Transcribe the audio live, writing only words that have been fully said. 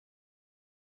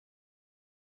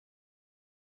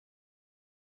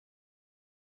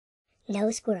No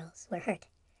squirrels were hurt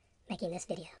making this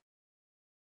video.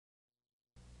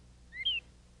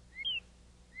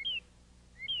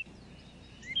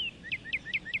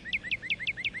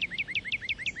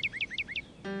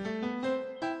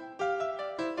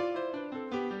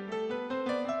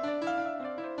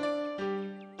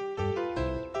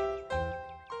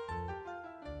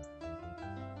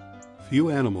 Few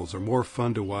animals are more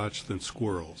fun to watch than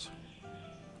squirrels.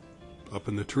 Up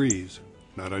in the trees,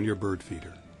 not on your bird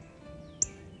feeder.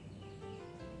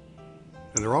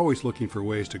 And they're always looking for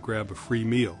ways to grab a free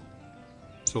meal.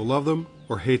 So love them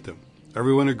or hate them,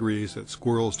 everyone agrees that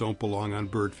squirrels don't belong on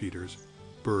bird feeders.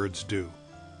 Birds do.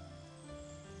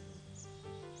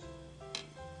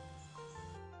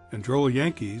 And Droll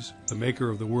Yankees, the maker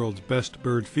of the world's best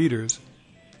bird feeders,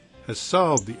 has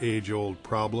solved the age-old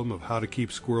problem of how to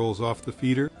keep squirrels off the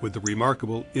feeder with the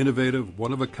remarkable, innovative,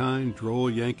 one-of-a-kind Droll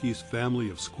Yankees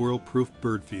family of squirrel-proof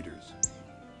bird feeders.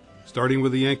 Starting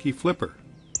with the Yankee Flipper,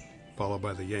 followed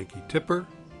by the Yankee Tipper,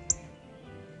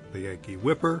 the Yankee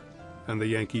Whipper, and the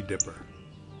Yankee Dipper.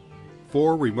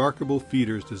 4 remarkable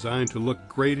feeders designed to look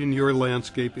great in your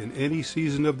landscape in any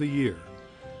season of the year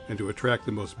and to attract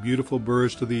the most beautiful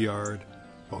birds to the yard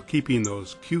while keeping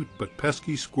those cute but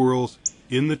pesky squirrels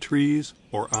in the trees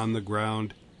or on the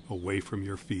ground away from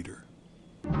your feeder.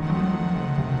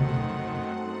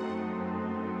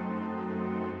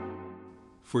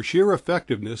 For sheer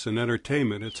effectiveness and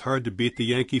entertainment, it's hard to beat the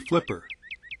Yankee Flipper.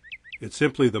 It's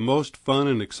simply the most fun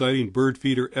and exciting bird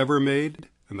feeder ever made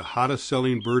and the hottest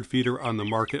selling bird feeder on the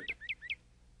market.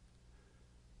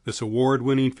 This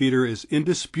award-winning feeder is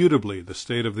indisputably the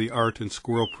state-of-the-art in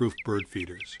squirrel-proof bird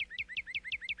feeders.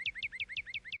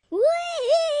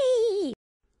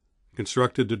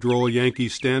 Constructed to Droll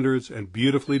Yankees standards and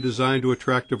beautifully designed to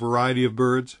attract a variety of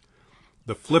birds,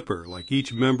 the Flipper, like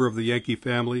each member of the Yankee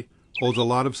family, holds a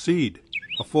lot of seed,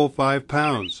 a full 5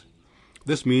 pounds.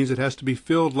 This means it has to be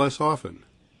filled less often,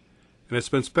 and it's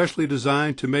been specially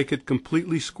designed to make it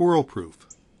completely squirrel-proof.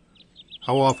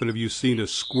 How often have you seen a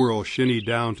squirrel shinny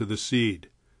down to the seed?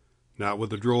 Not with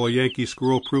the Droll Yankee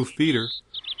squirrel-proof feeder.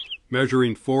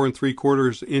 Measuring 4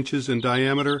 3/4 inches in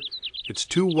diameter, it's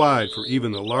too wide for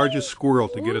even the largest squirrel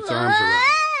to get its arms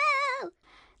around.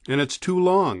 And it's too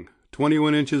long,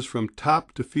 21 inches from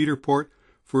top to feeder port,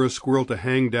 for a squirrel to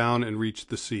hang down and reach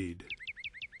the seed.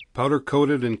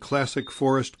 Powder-coated in classic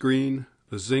forest green,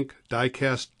 the zinc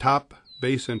die-cast top,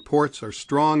 base, and ports are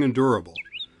strong and durable,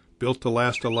 built to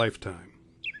last a lifetime.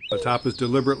 The top is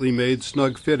deliberately made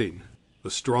snug-fitting.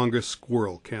 The strongest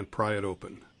squirrel can't pry it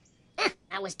open.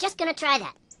 I was just gonna try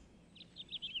that.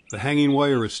 The hanging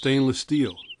wire is stainless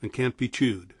steel and can't be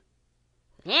chewed.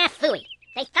 Phooey.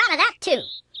 They thought of that too.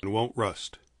 And won't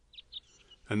rust.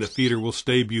 And the feeder will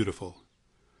stay beautiful.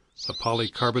 The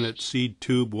polycarbonate seed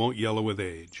tube won't yellow with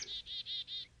age.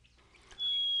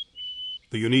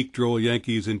 The unique Droll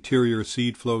Yankees interior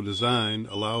seed flow design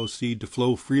allows seed to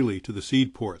flow freely to the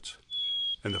seed ports,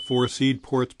 and the 4 seed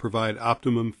ports provide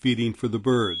optimum feeding for the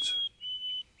birds.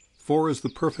 4 is the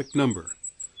perfect number.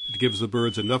 It gives the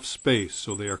birds enough space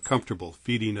so they are comfortable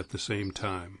feeding at the same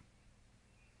time.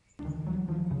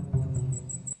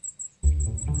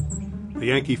 The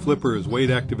Yankee Flipper's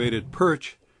weight-activated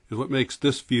perch is what makes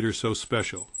this feeder so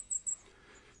special.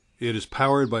 It is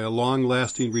powered by a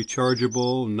long-lasting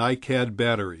rechargeable NiCad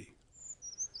battery.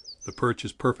 The perch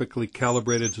is perfectly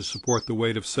calibrated to support the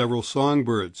weight of several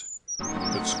songbirds,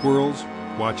 but squirrels,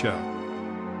 watch out.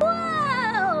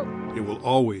 It will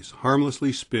always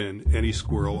harmlessly spin any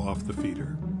squirrel off the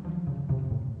feeder.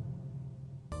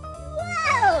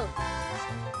 Whoa!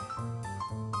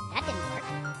 That didn't work.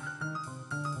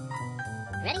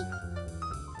 Ready?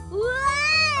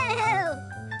 Whoa!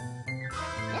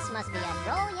 This must be a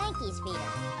Droll Yankees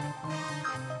feeder.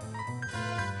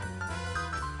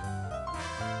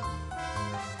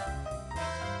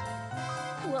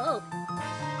 Whoa!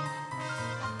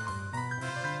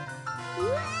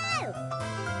 Whoa!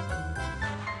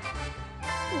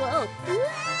 Whoa!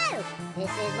 Whoa!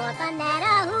 This is more fun than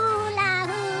a hula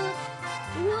hoop!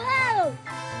 Whoa!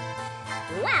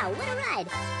 Wow, what a ride!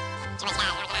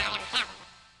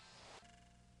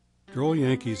 Droll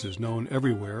Yankees is known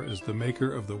everywhere as the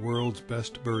maker of the world's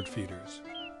best bird feeders.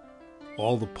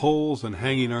 All the poles and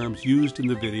hanging arms used in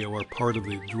the video are part of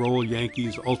the Droll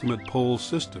Yankees Ultimate Pole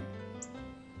System.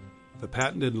 The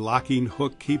patented locking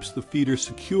hook keeps the feeder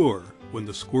secure when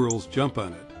the squirrels jump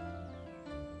on it.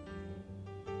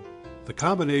 The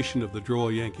combination of the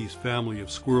Droll Yankees family of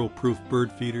squirrel-proof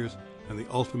bird feeders and the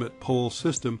Ultimate Pole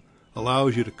System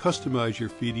allows you to customize your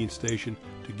feeding station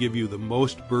to give you the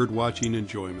most bird-watching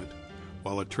enjoyment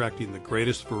while attracting the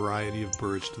greatest variety of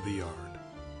birds to the yard.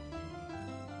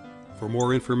 For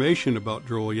more information about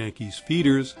Droll Yankees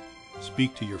feeders,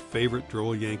 speak to your favorite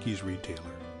Droll Yankees retailer.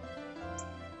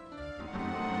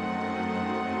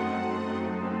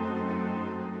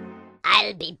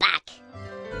 I'll be back.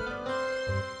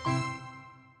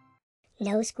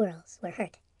 No squirrels were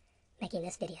hurt making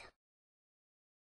this video.